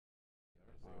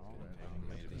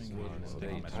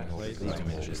Welcome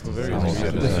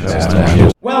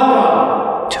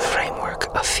to Framework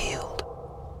of Field.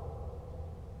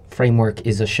 Framework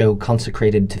is a show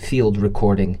consecrated to field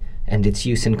recording and its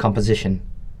use in composition.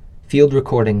 Field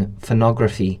recording,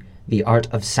 phonography, the art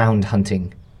of sound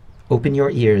hunting. Open your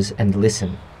ears and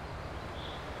listen.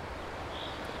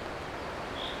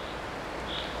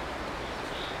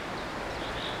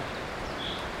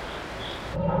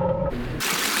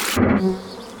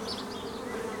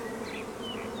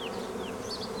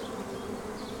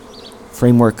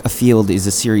 Framework Afield is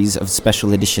a series of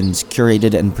special editions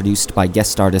curated and produced by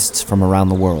guest artists from around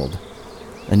the world.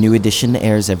 A new edition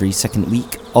airs every second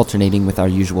week, alternating with our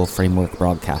usual Framework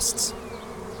broadcasts.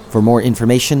 For more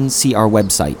information, see our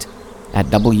website at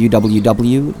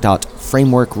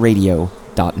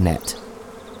www.frameworkradio.net.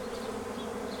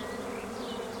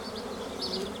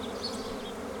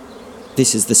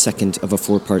 This is the second of a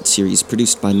four-part series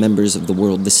produced by members of the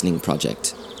World Listening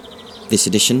Project. This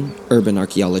edition, Urban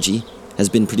Archaeology, has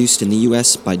been produced in the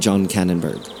US by John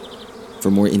Kannenberg.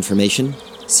 For more information,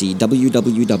 see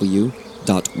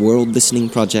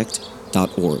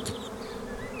www.worldlisteningproject.org.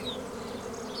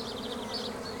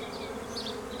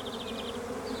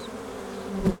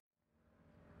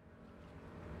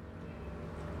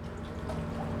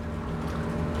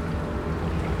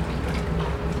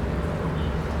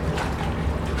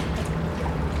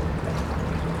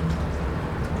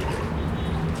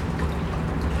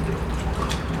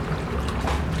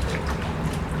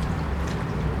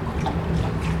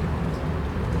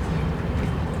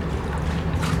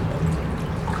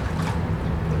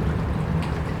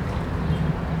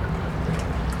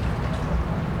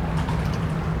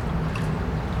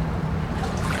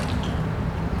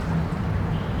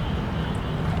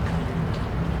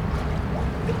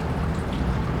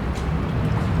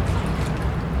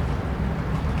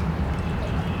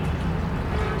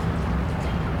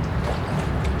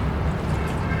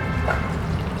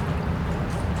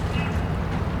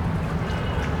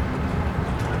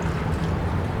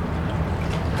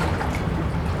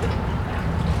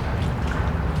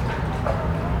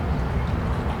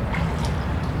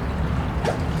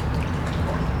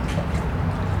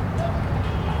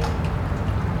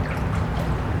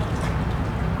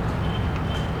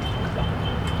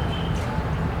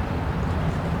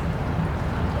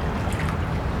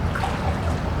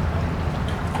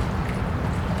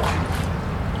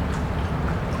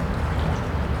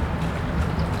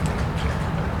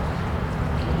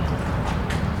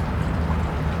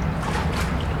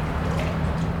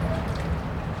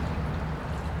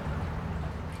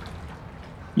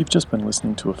 You've just been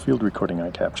listening to a field recording I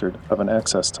captured of an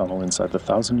access tunnel inside the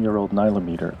 1,000-year-old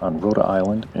Nilometer on Rhoda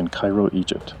Island in Cairo,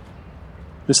 Egypt.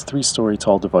 This 3-story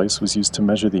tall device was used to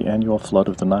measure the annual flood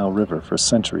of the Nile River for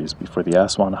centuries before the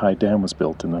Aswan High Dam was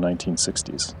built in the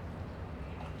 1960s.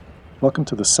 Welcome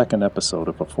to the second episode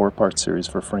of a 4-part series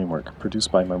for Framework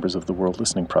produced by members of the World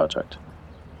Listening Project.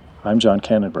 I'm John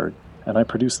Kannenberg, and I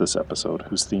produce this episode,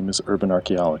 whose theme is urban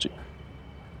archaeology.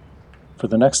 For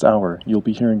the next hour, you'll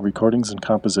be hearing recordings and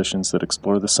compositions that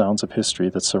explore the sounds of history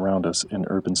that surround us in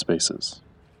urban spaces.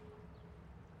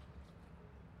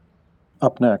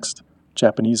 Up next,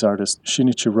 Japanese artist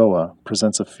Shinichi Roa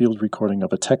presents a field recording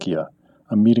of a tekiya,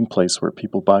 a meeting place where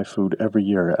people buy food every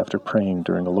year after praying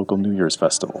during a local New Year's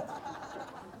festival.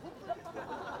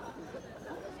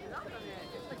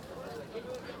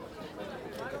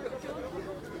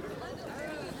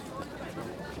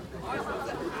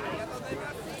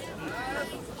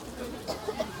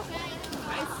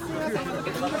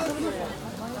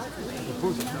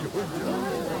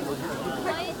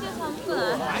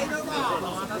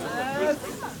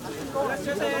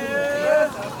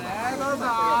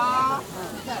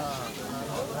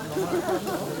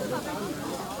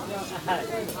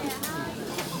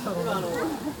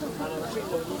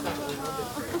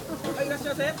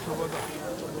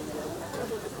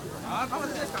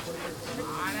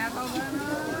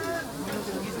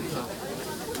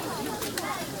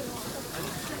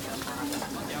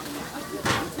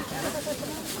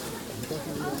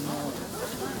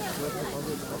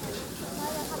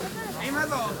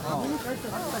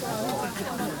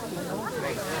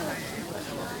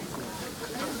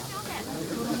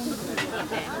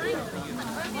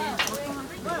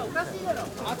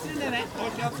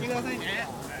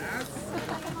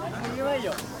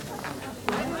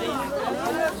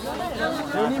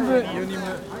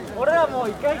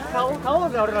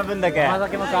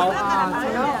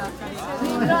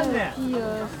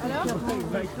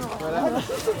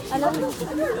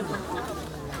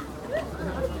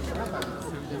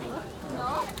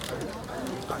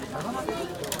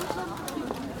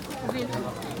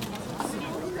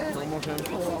 C'est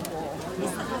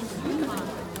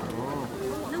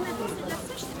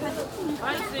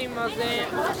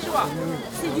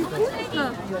du poulpe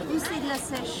ou c'est de la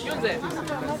sèche?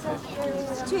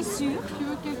 Tu es sûr? Tu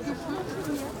veux quelque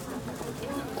chose?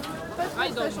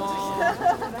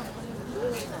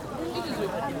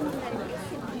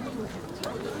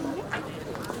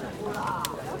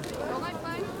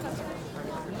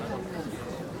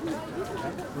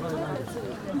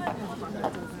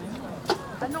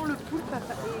 Ah non, le poulpe est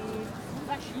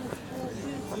vachement.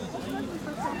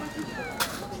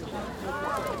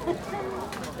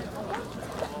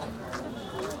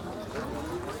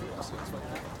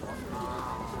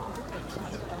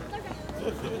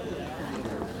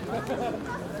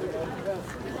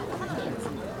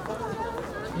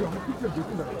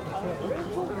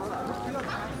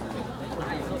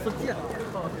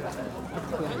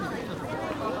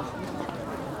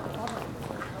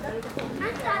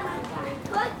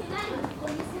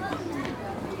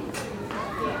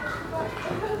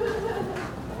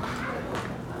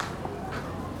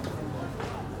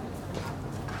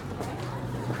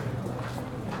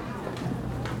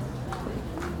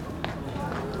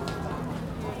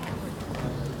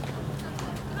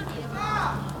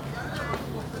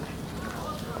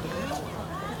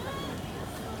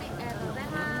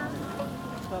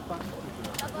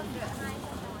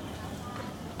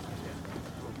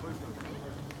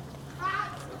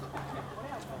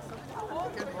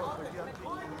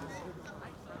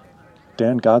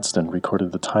 Dan Godston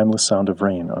recorded the timeless sound of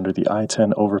rain under the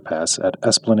I-10 overpass at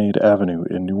Esplanade Avenue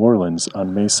in New Orleans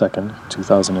on May 2nd,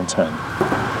 2010.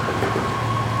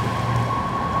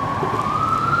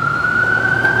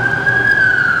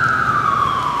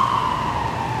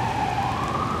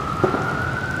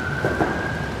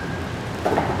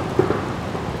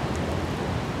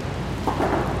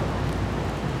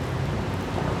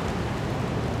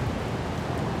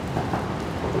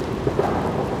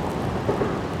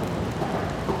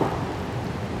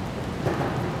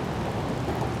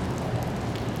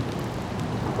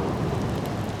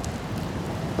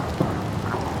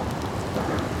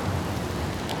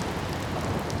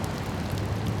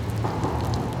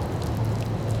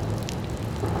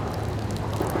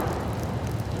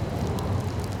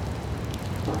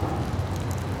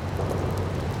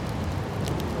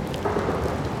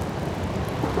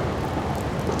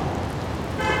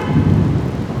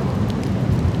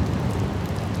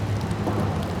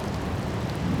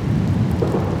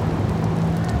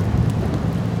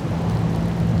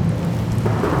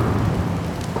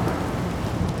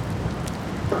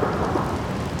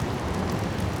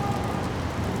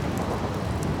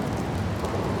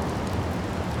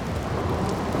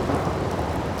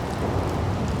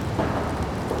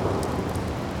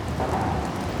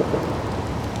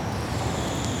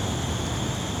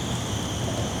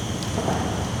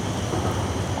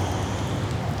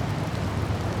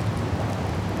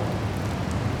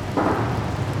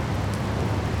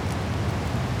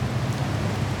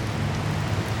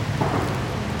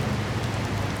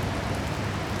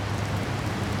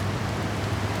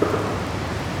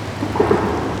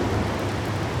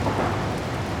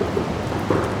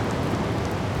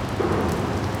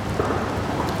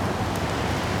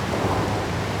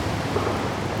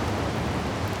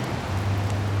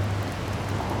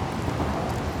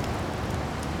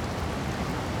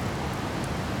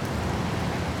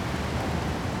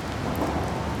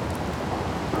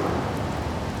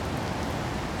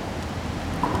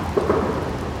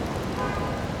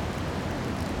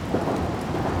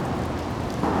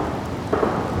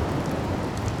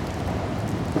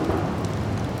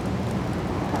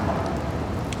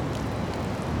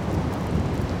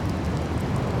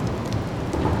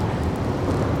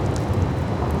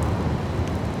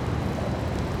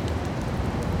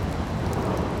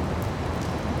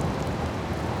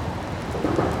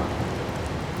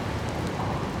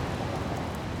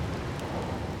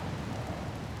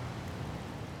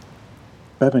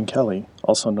 Bevan Kelly,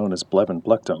 also known as Blevin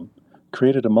Blectum,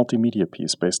 created a multimedia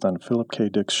piece based on Philip K.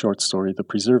 Dick's short story The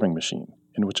Preserving Machine,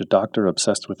 in which a doctor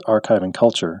obsessed with archiving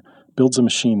culture builds a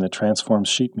machine that transforms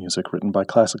sheet music written by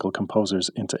classical composers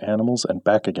into animals and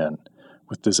back again,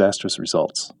 with disastrous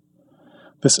results.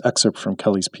 This excerpt from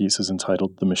Kelly's piece is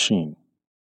entitled The Machine.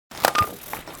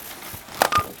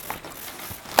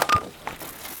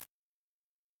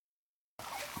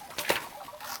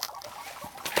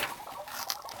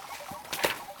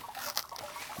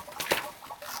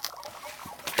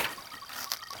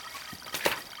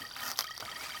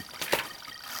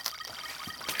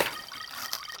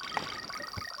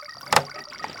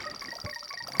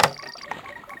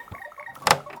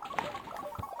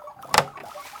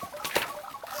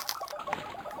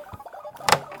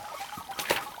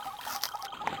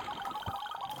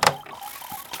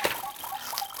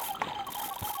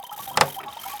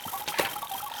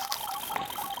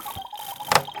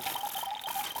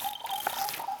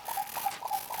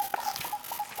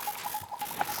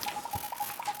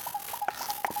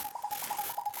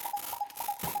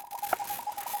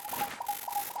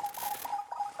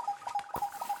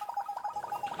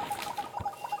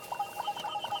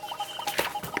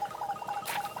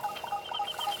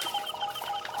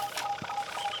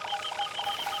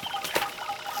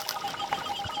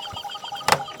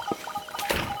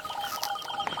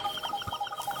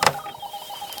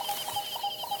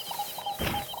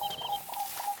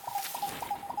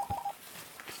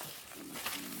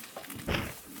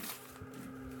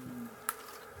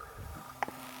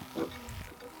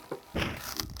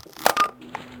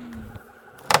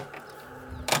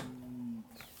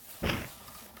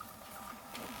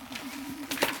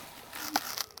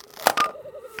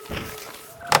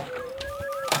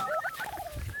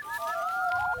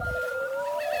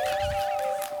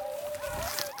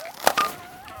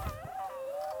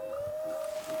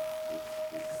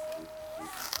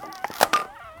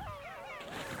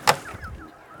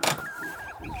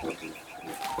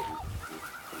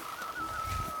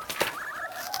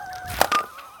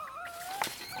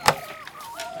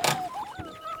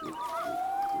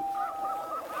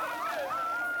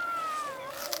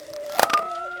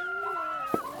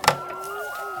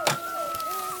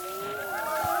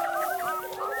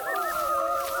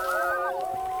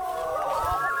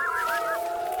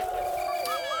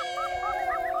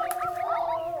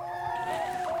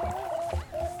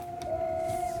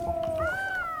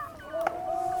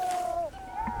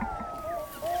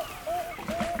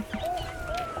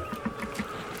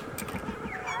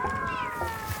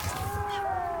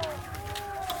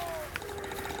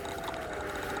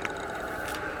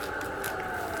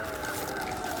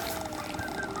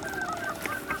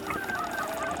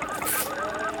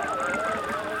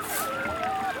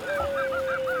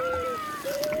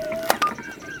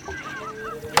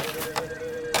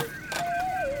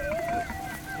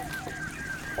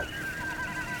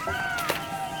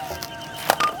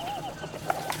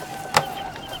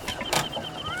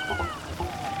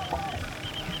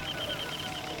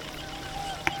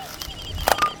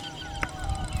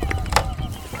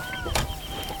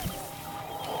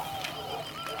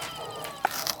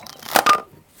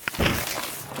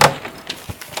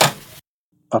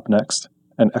 Up next,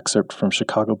 an excerpt from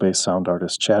Chicago-based sound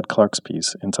artist Chad Clark's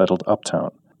piece entitled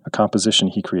Uptown, a composition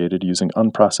he created using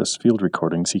unprocessed field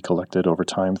recordings he collected over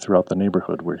time throughout the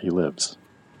neighborhood where he lives.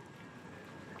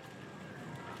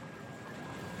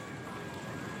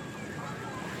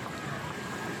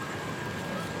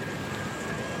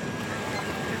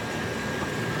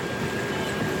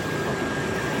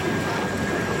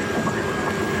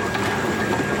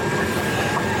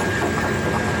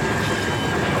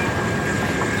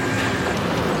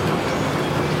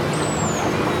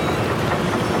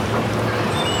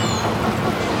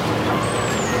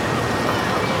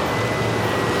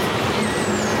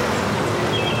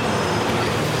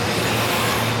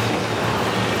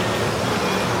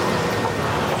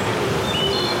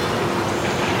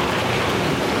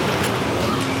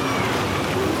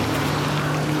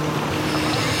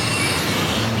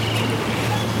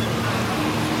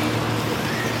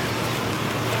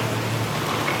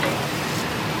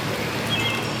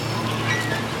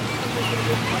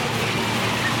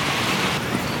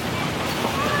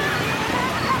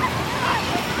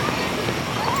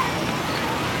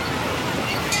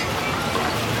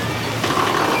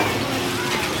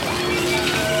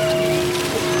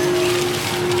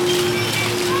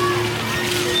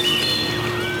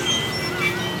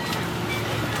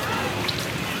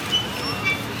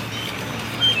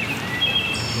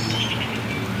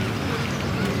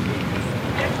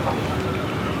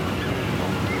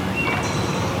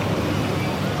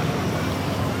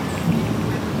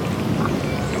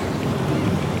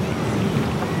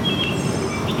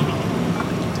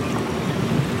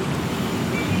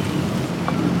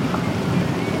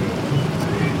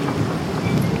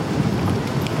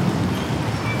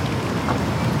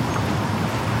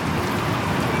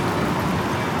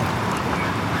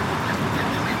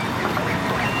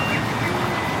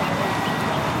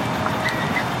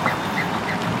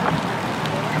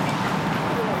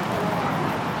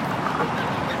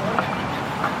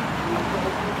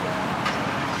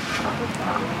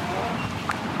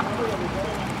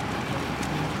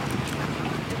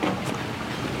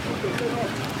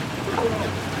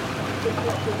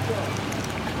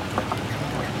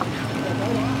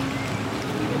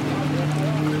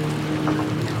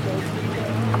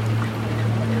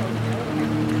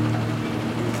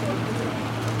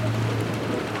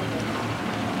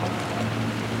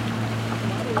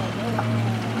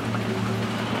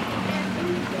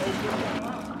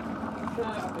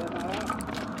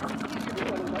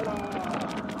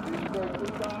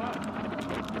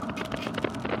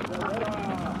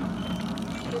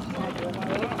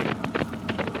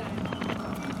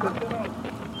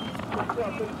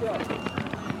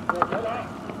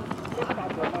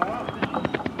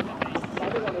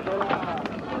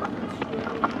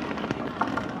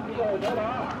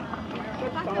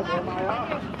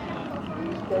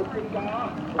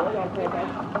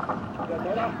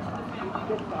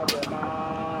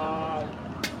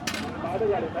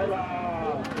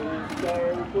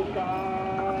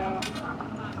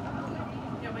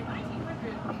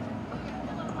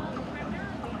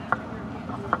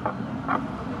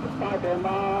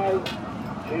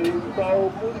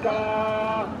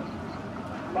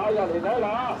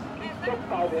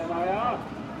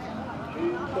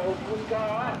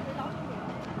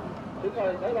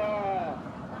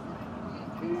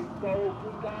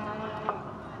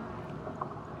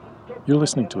 You're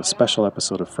listening to a special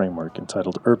episode of Framework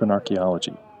entitled Urban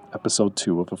Archaeology, Episode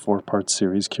 2 of a 4-part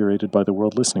series curated by the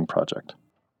World Listening Project.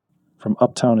 From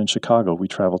Uptown in Chicago, we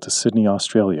travel to Sydney,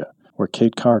 Australia, where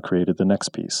Kate Carr created the next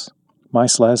piece. My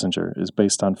Slazenger is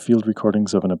based on field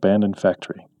recordings of an abandoned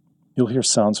factory. You'll hear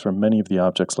sounds from many of the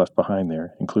objects left behind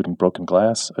there, including broken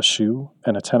glass, a shoe,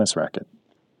 and a tennis racket.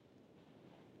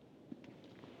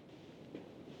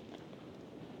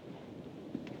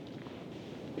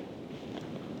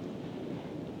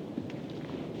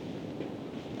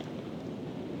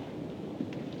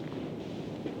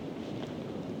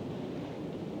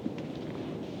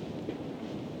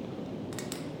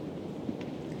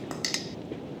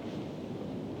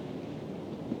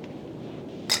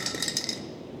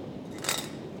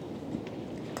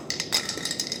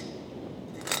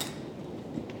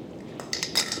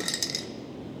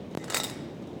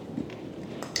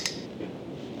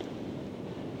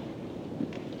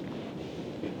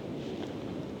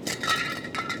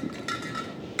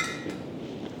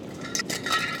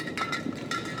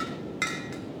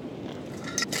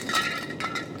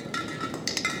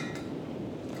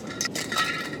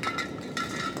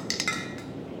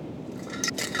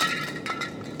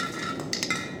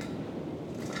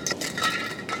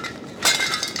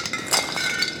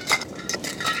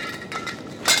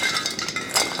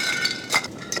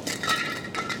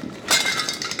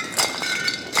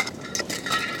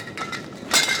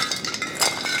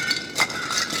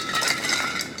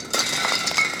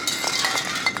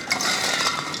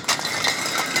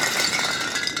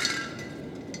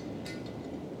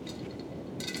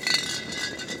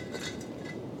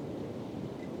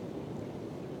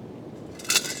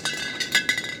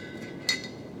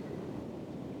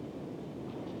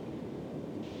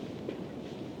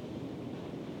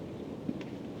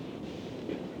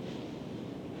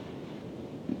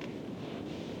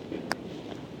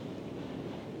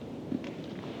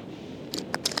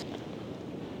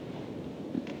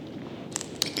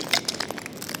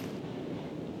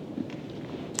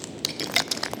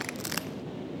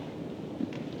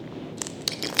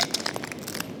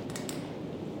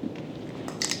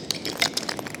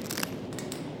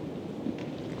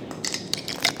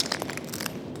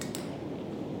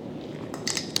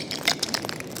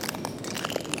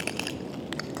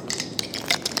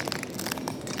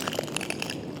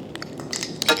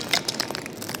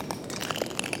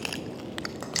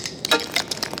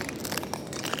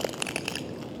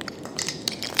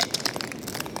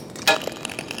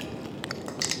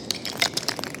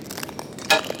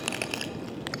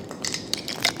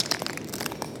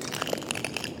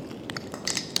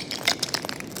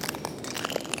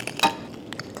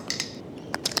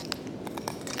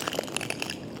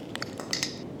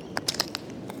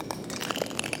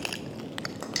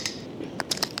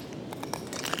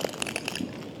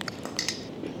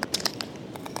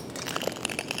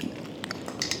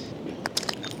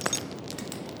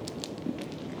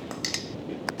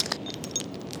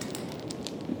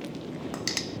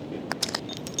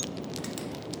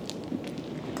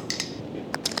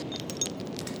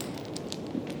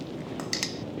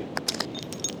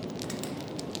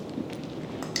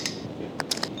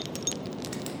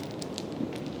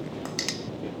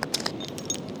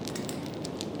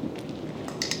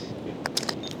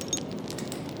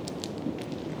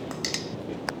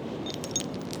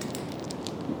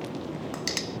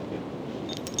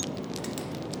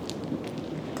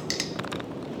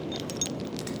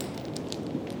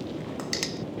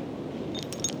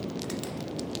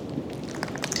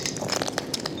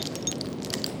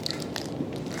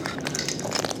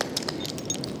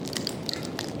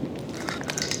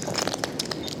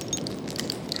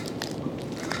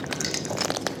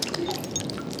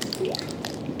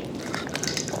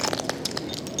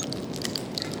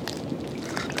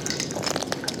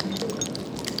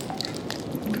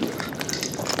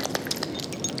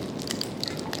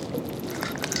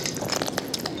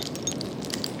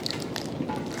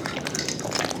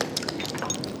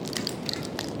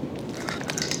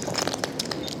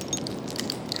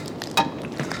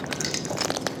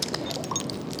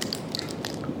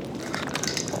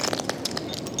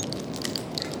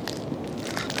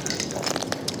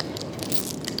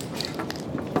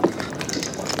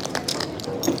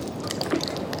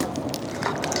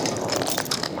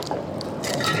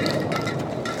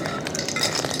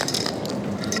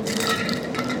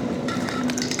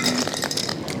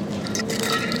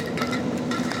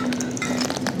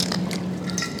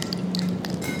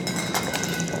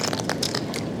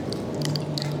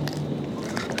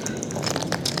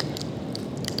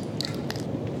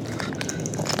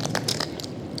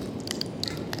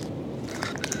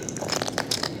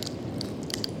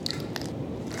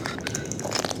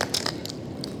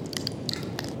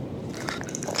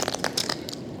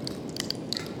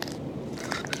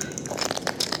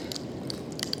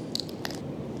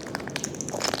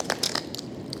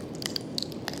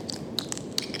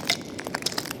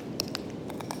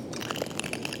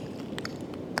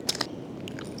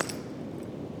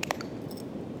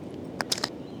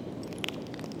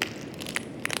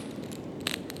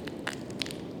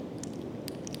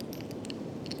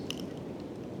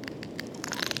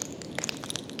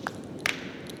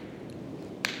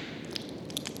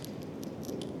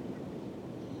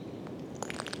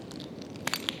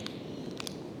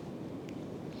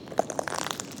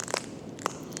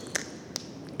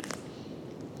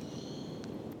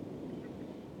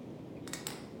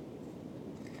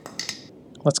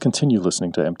 Let's continue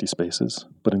listening to empty spaces,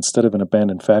 but instead of an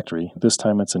abandoned factory, this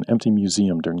time it's an empty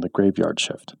museum during the graveyard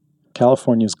shift.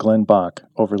 California's Glenn Bach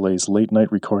overlays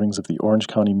late-night recordings of the Orange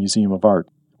County Museum of Art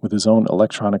with his own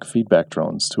electronic feedback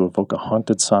drones to evoke a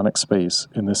haunted sonic space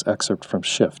in this excerpt from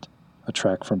Shift, a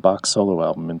track from Bach's solo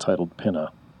album entitled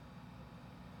Pinna.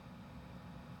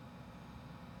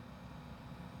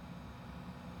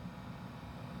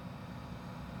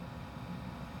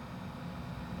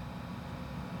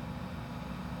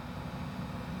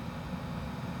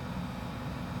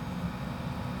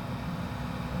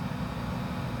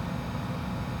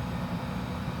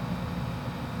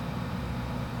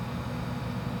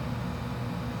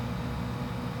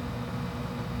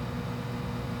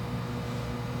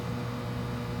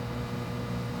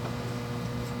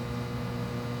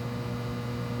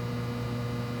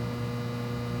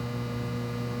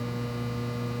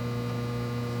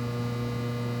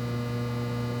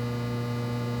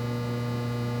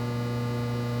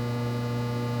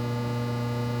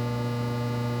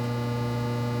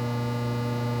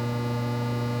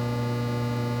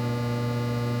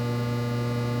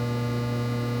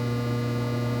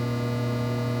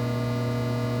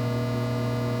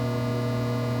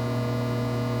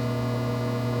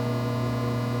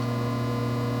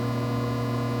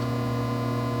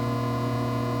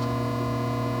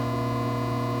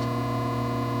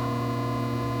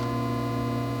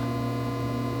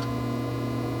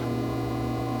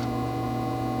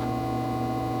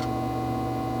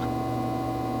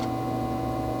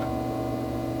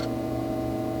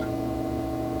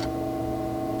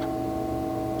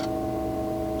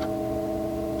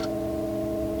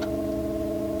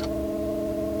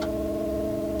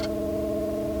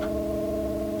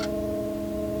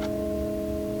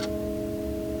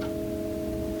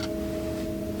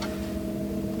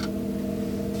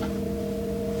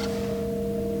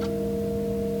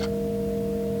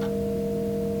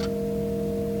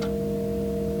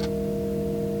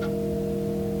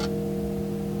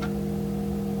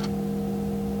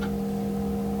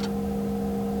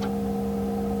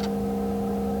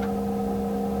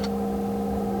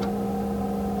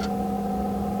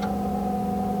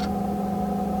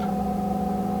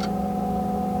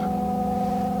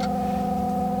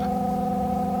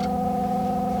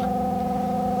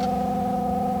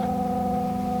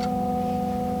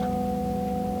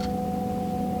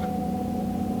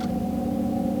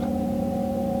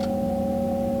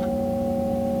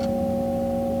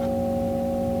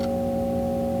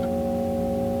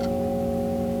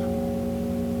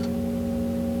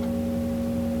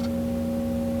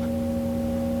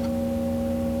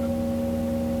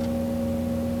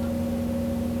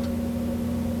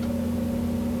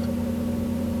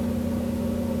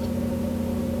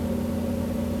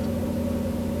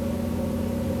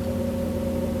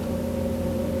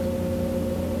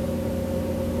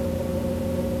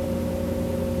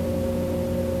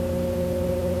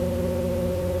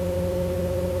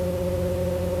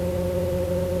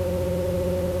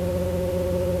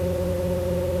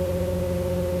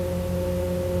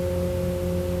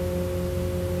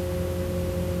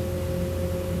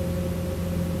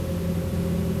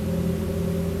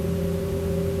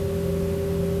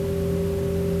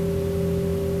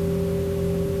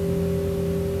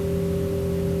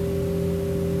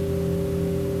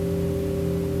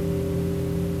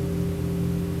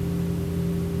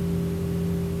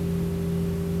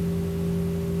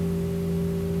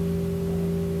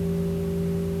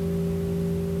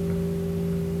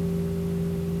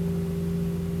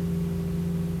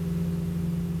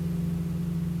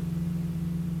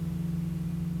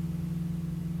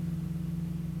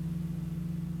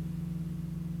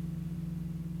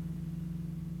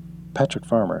 Patrick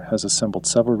Farmer has assembled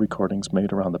several recordings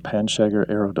made around the Panshagger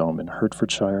Aerodrome in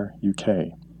Hertfordshire,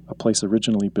 UK, a place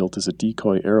originally built as a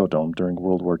decoy aerodrome during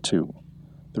World War II.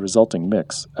 The resulting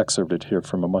mix, excerpted here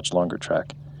from a much longer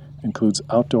track, includes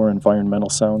outdoor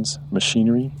environmental sounds,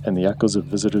 machinery, and the echoes of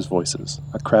visitors' voices,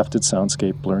 a crafted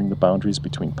soundscape blurring the boundaries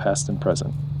between past and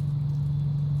present.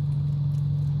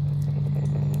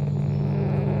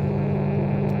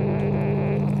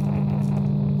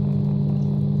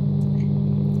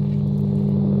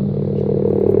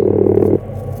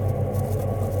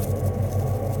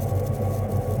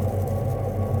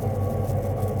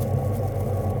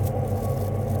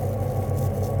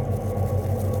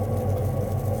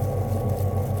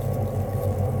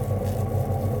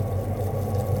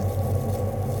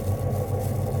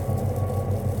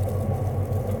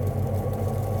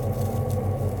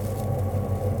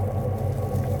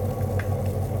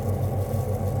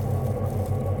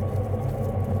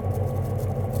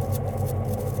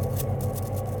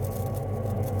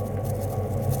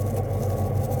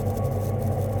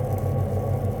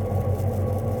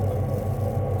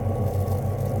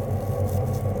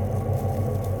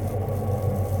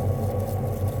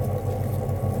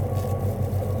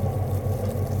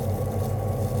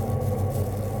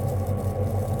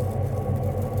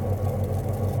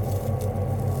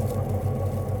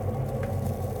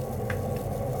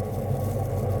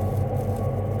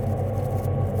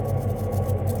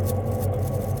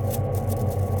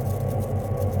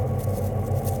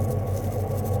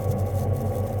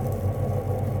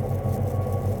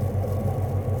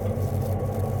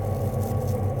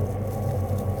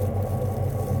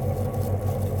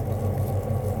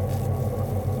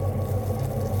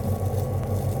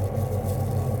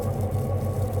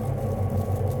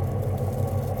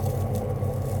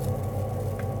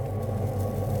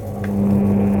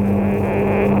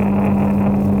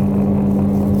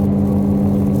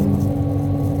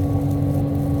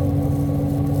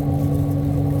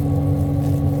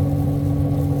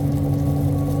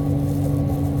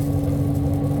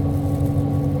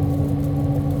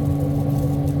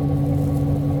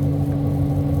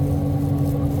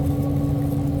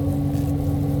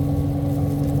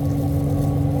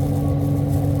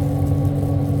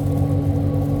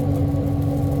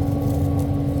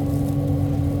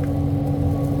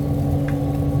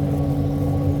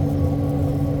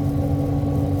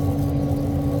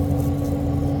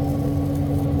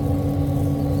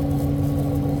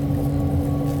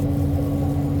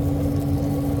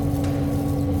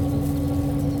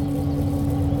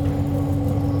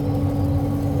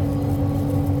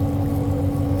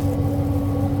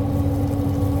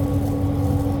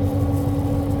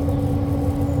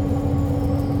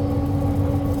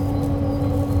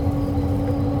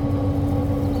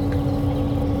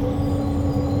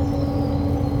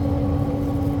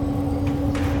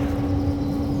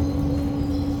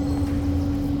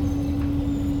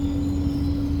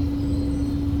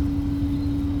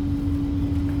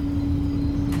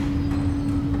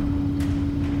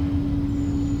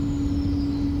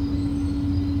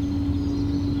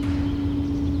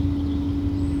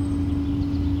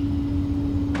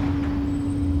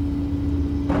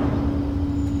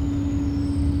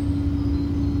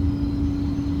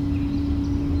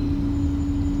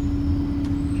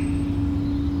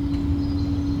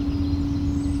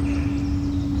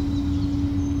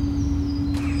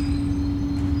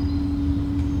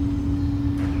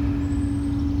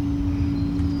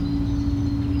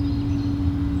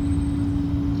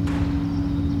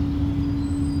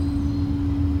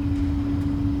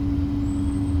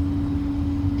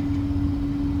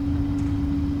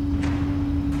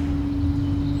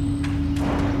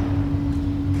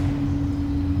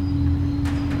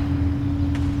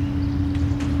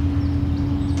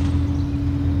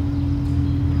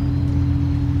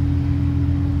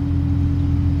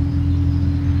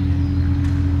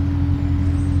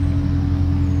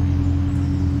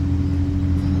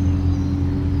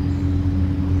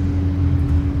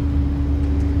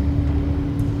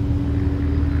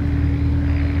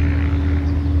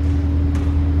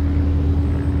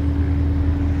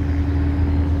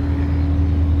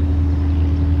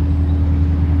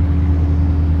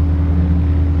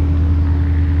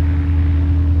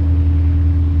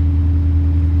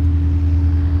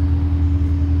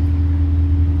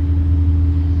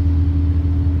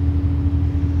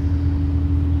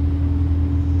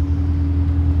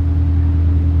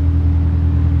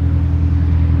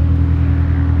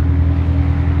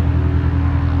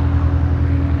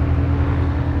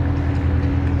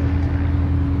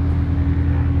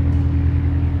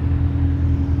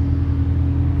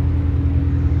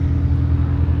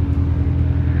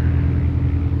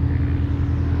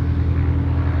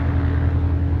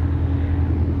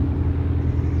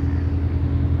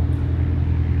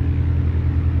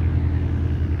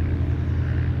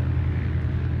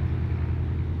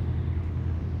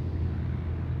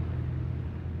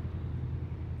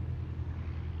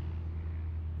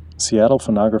 Seattle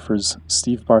phonographers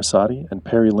Steve Barsotti and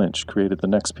Perry Lynch created the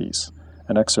next piece,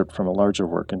 an excerpt from a larger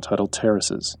work entitled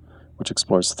Terraces, which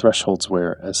explores thresholds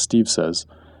where, as Steve says,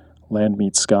 land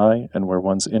meets sky and where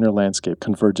one's inner landscape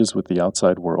converges with the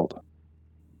outside world.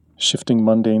 Shifting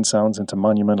mundane sounds into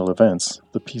monumental events,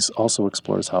 the piece also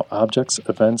explores how objects,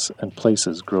 events, and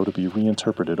places grow to be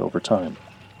reinterpreted over time.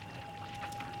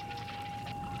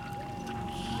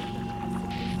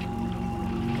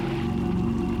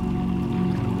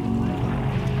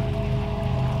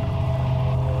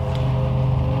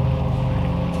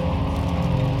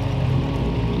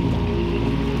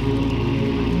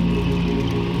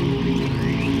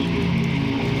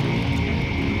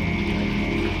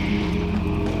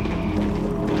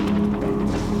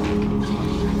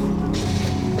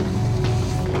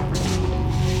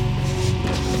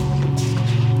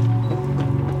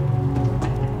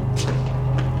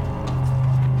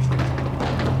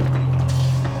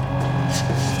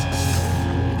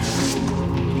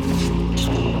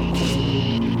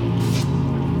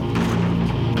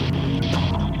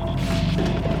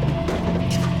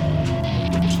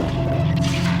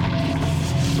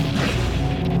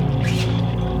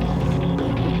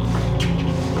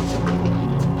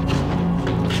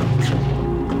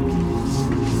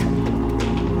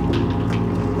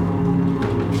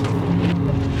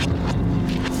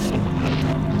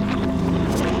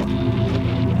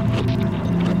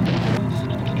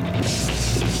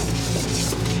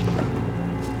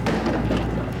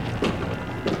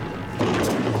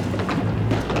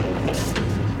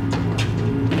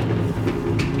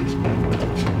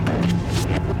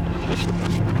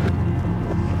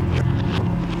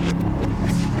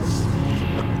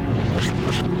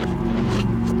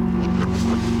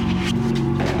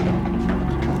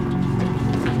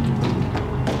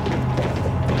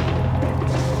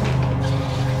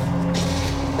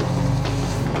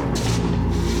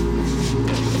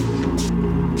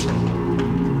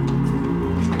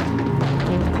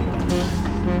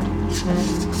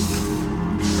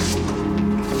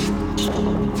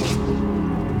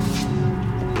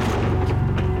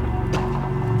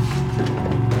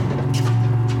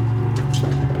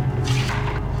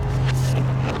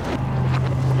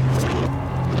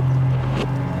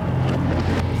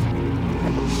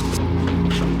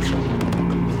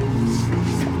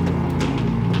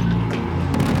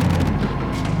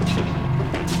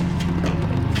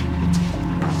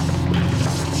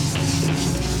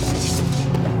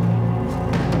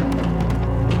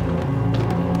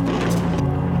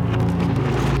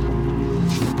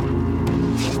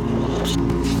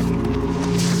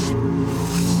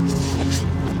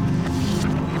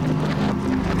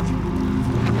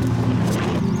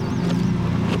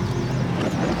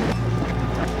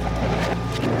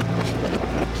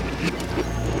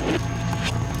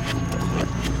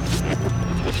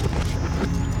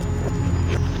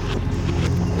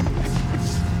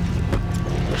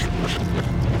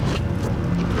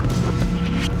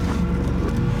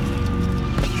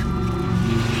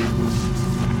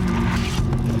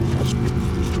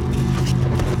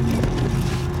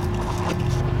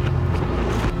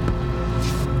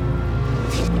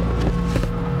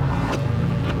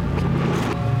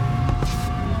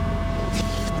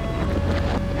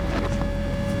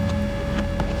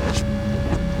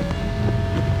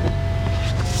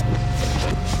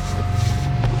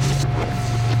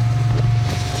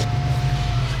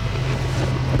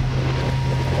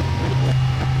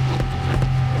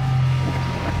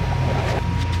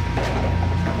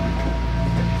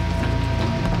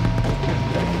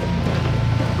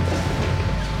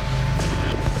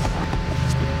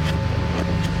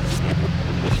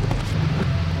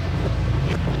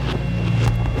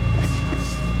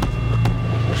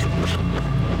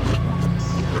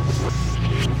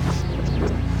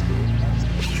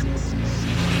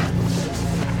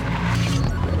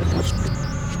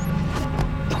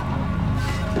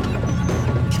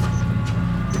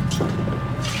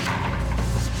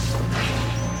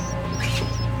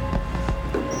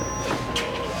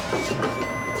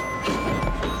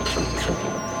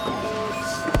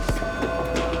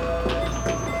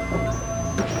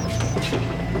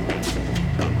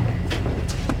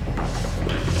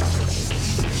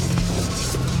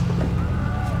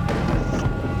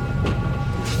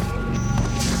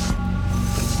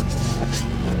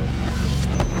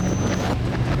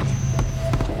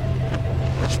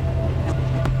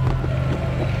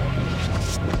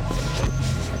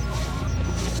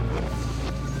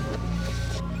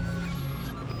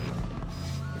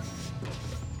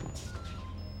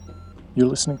 You're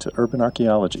listening to Urban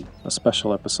Archaeology, a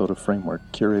special episode of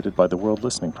Framework curated by the World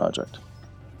Listening Project.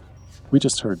 We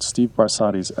just heard Steve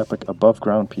Barsati's epic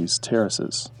above-ground piece,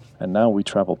 Terraces, and now we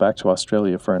travel back to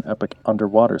Australia for an epic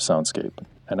underwater soundscape,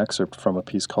 an excerpt from a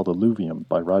piece called Alluvium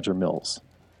by Roger Mills.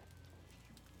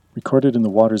 Recorded in the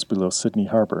waters below Sydney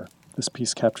Harbour, this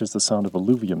piece captures the sound of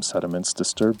alluvium sediments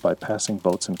disturbed by passing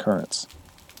boats and currents.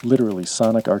 Literally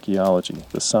sonic archaeology,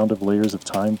 the sound of layers of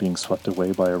time being swept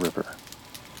away by a river.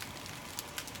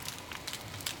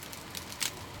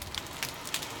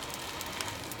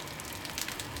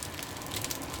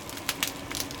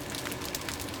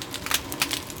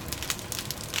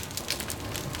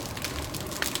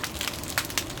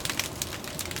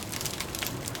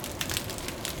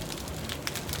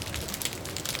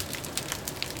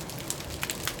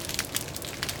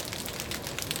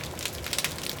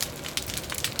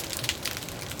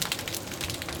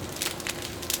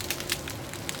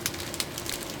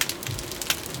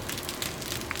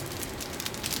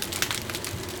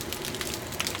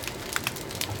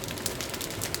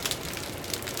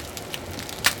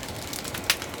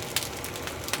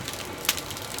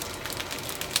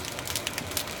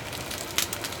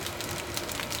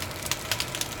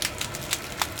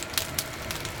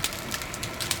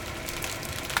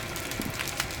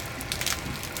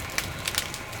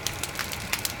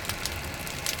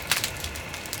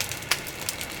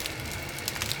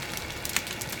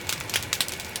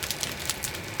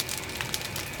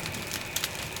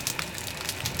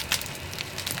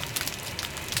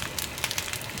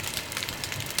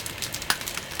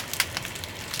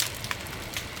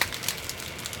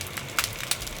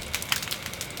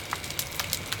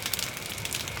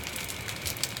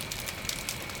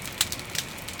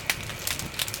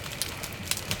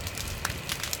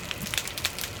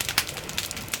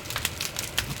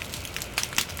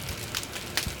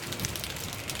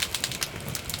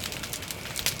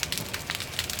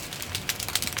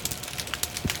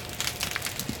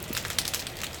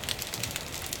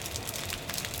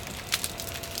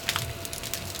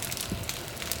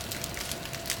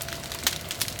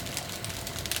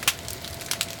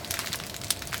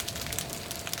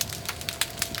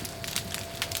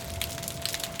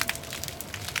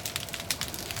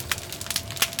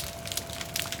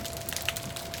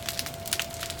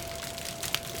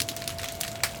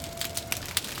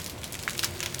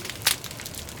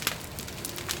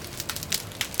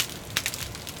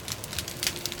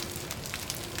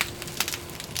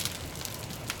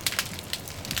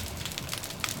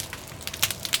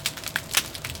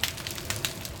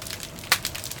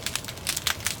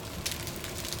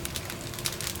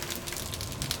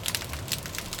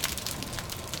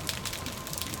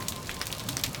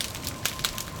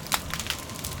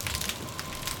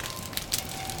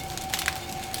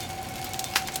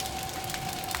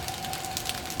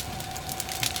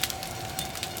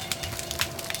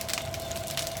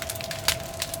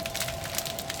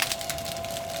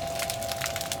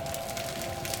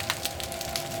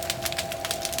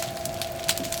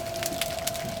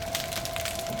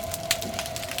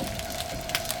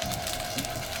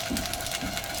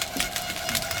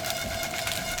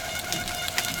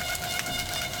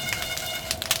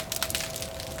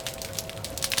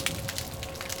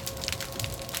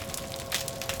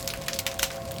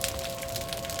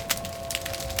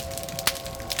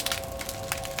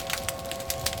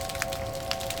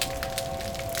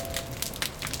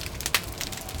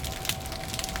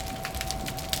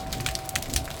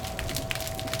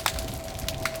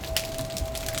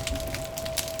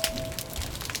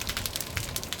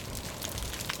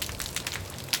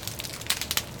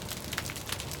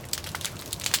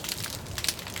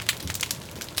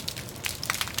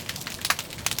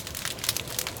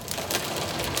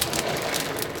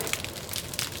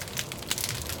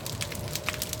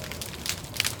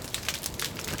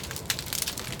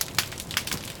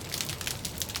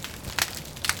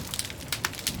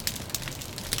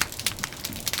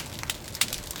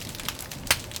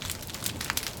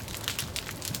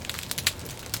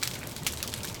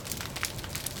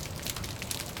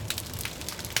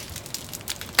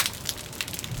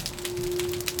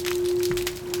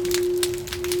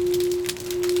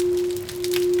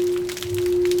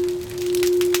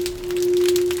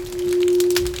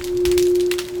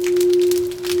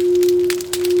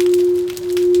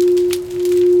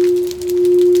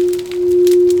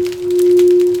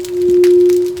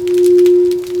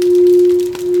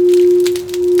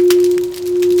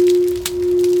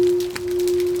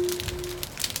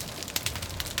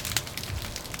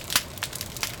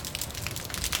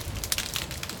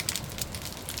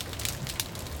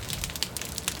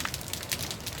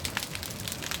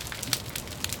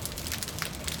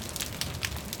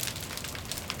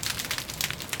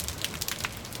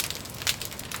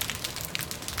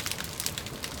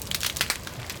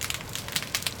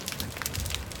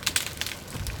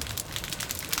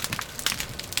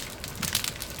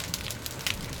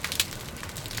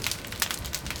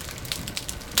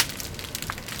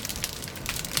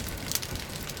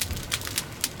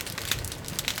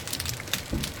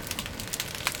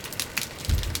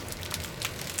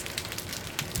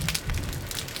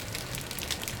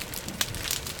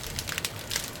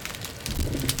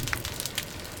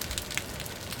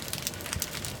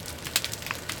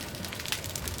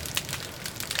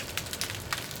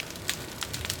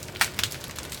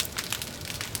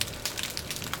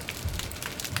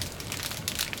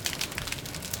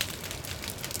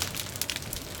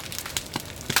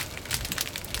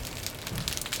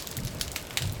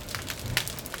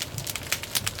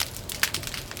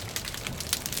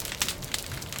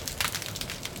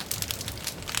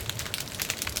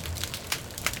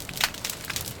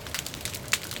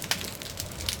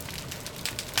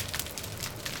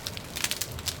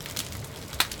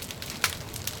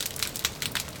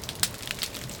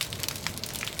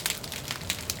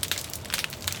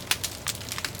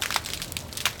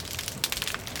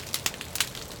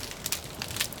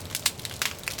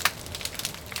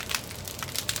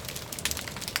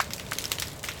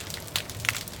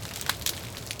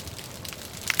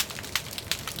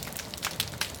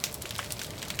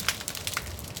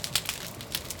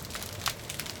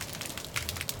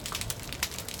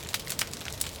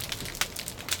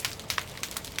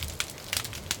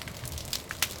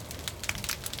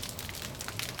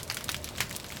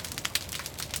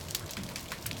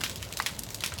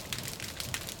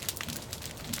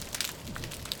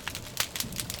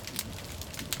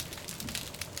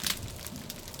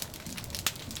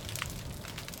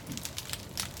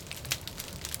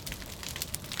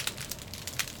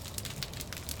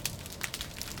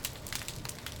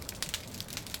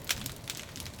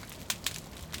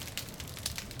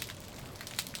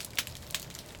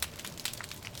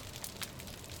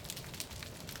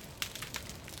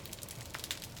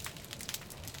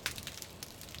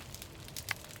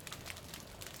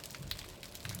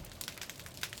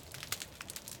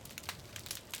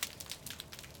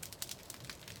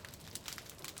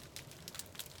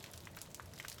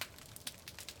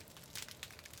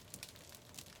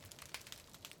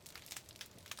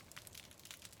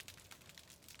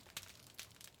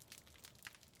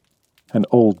 An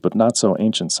old but not so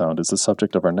ancient sound is the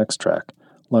subject of our next track,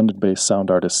 London-based sound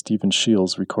artist Stephen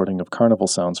Shields' recording of carnival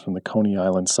sounds from the Coney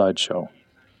Island Sideshow.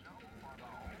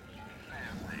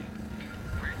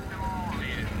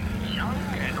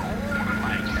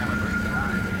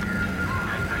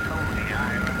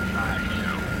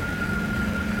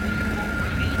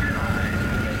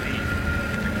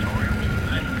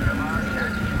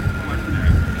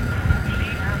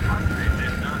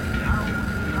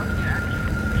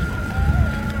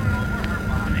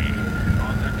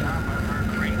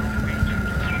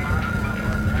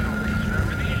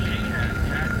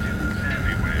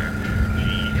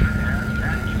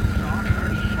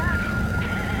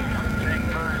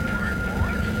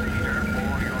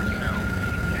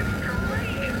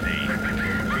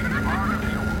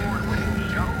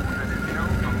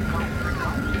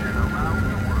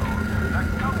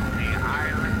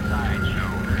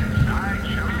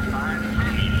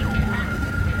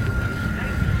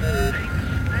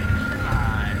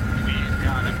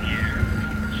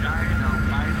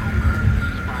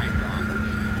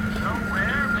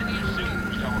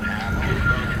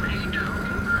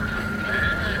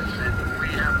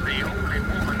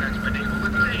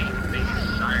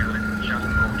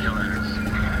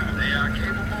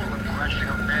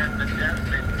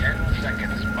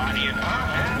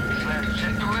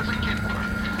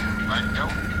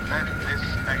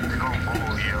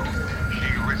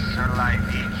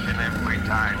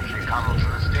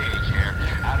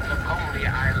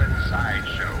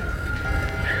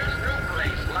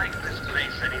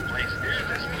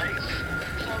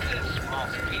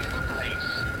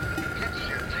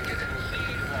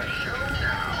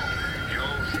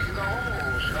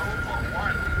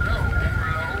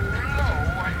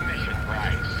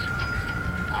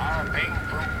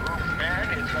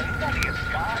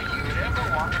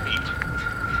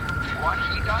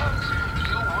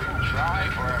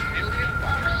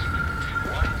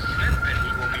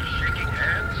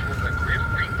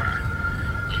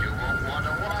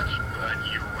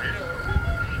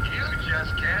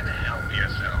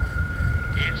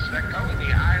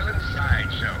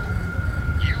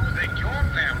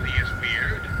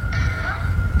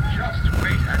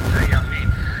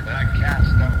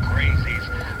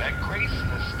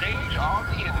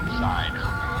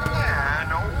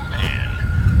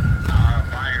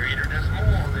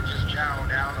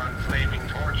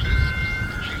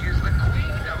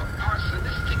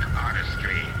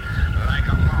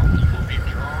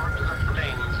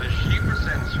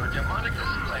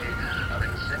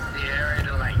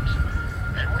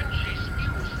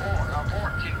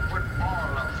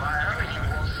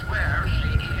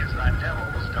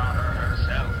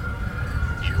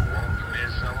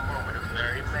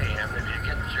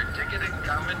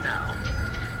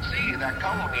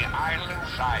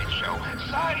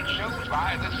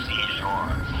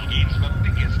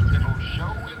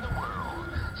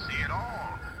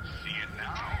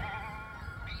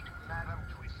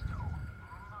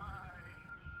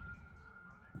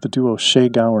 The duo Shay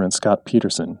Gower and Scott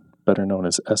Peterson, better known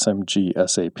as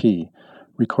SMG-SAP,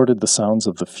 recorded the sounds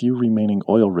of the few remaining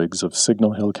oil rigs of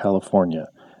Signal Hill, California,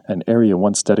 an area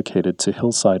once dedicated to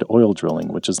hillside oil drilling,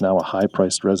 which is now a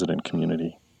high-priced resident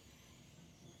community.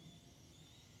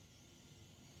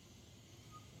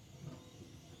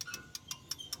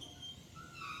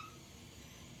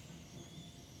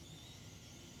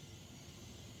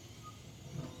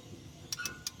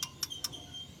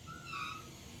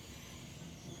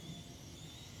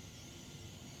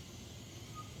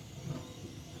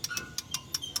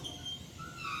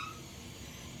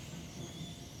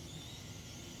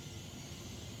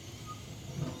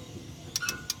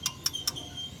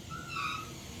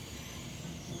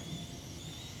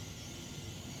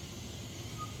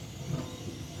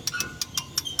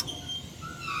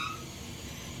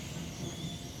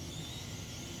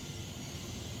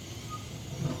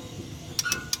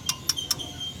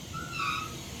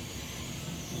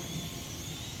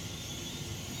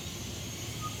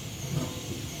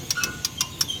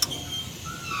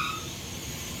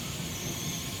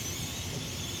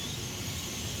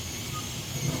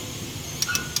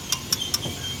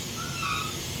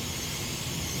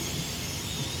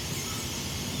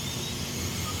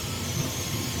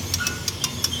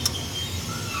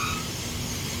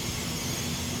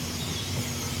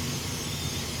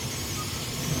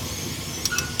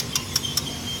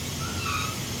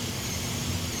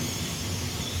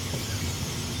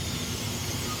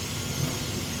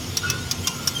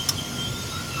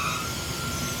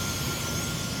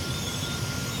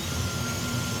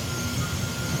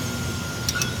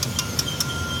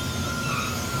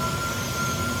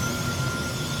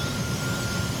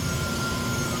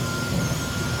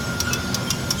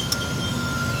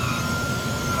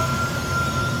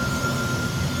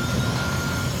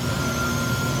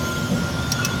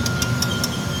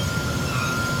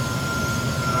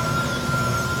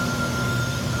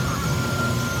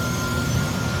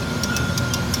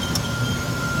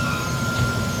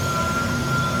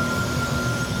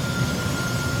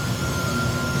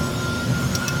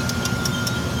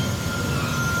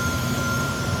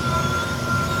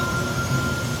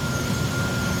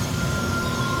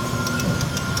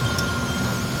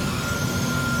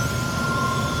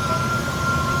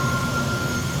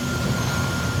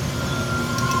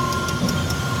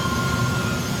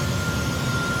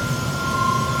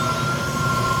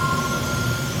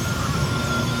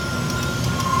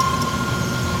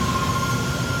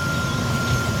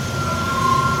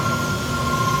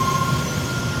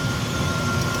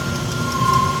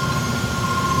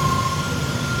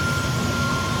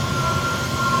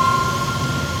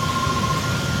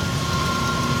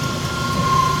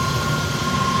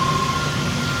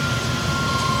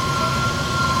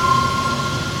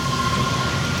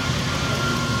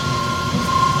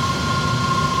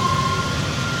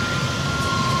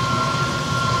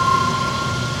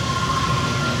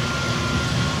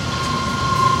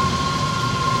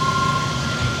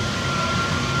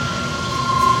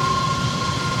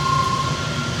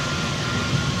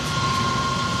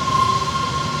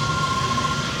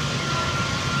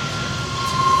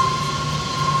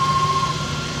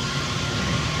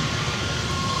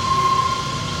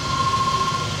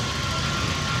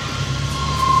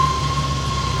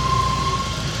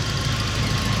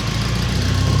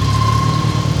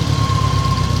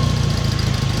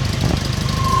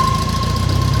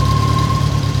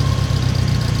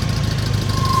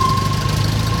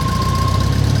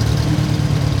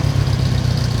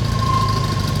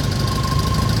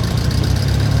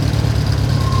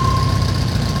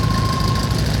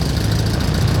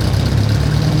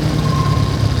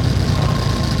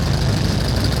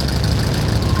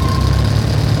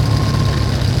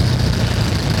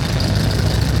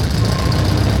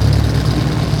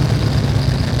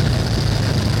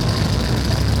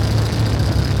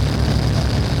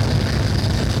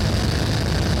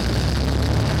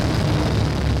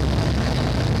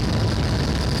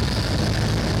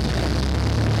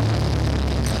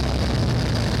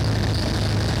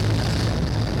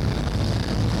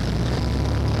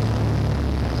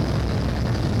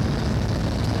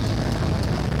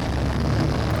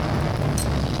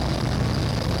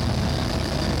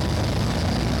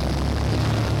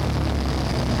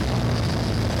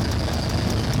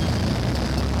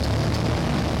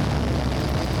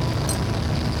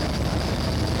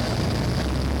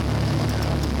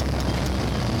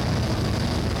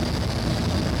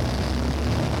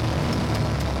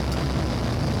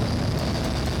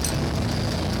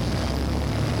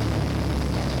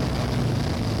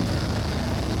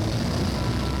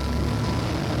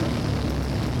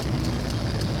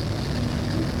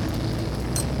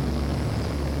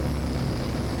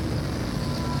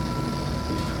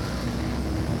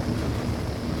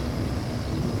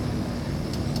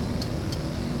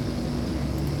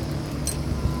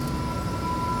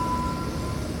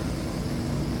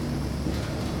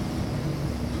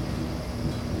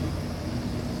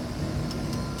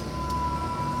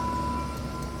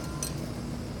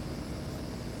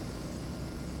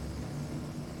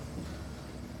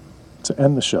 To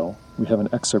end the show, we have an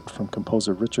excerpt from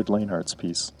composer Richard Lanehart's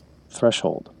piece,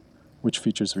 Threshold, which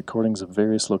features recordings of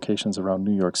various locations around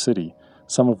New York City,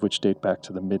 some of which date back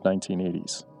to the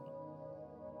mid-1980s.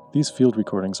 These field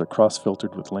recordings are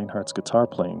cross-filtered with Lanehart's guitar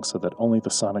playing so that only the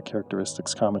sonic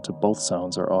characteristics common to both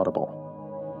sounds are audible.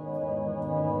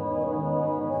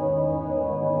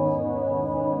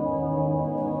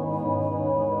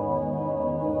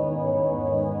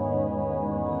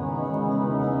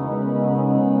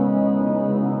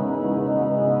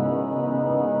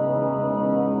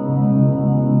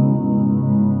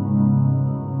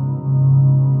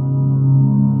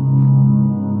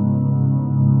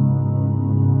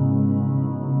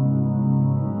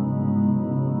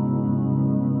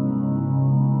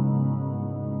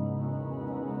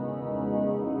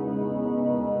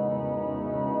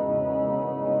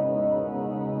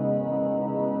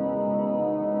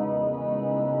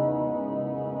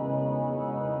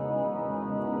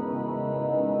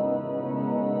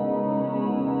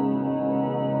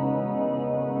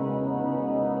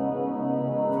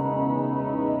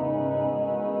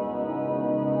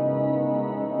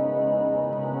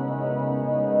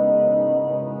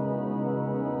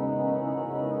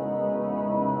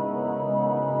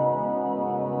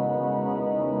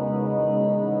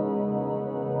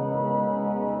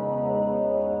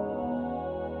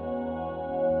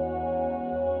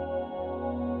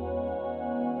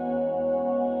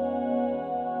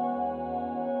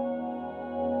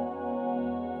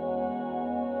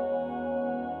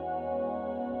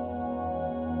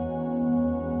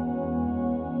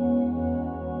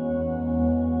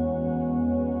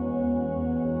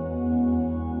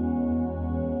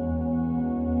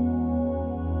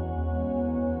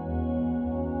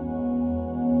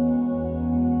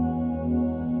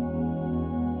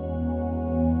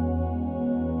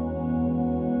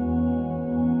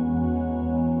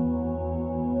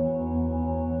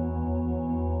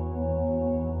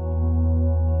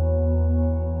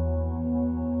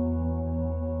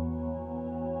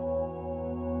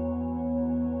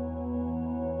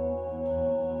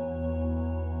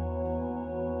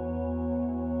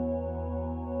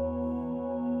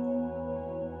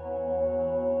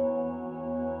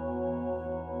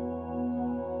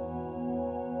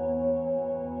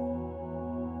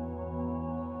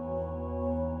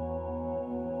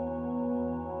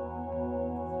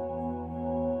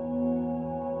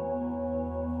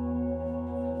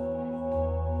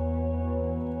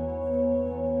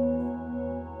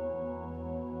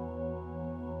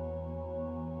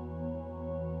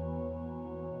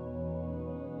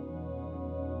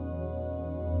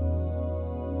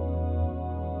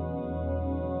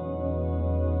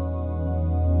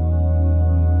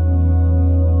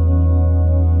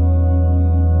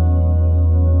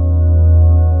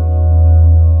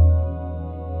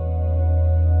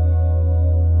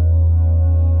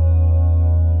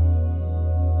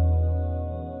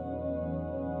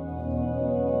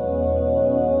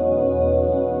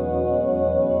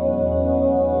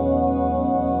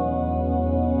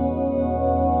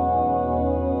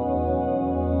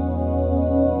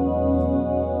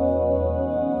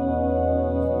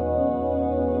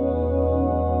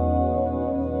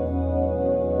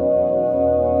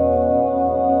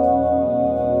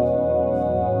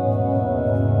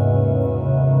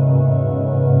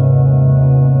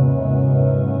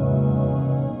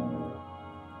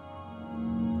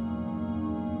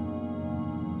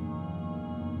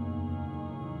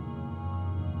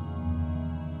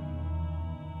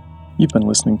 You've been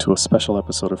listening to a special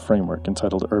episode of Framework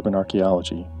entitled Urban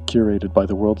Archaeology, curated by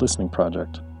the World Listening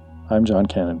Project. I'm John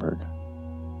Kannenberg.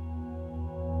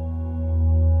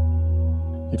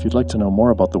 If you'd like to know more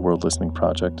about the World Listening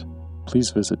Project, please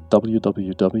visit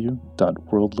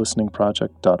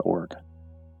www.worldlisteningproject.org.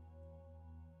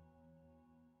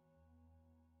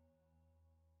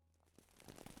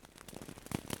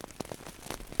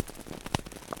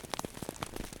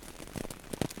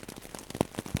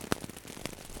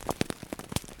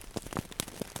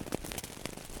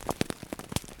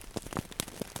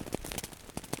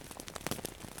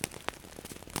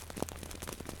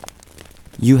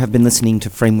 You have been listening to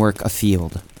Framework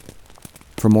Afield.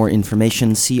 For more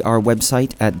information, see our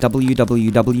website at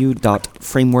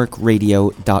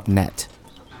www.frameworkradio.net.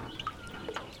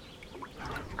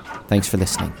 Thanks for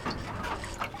listening.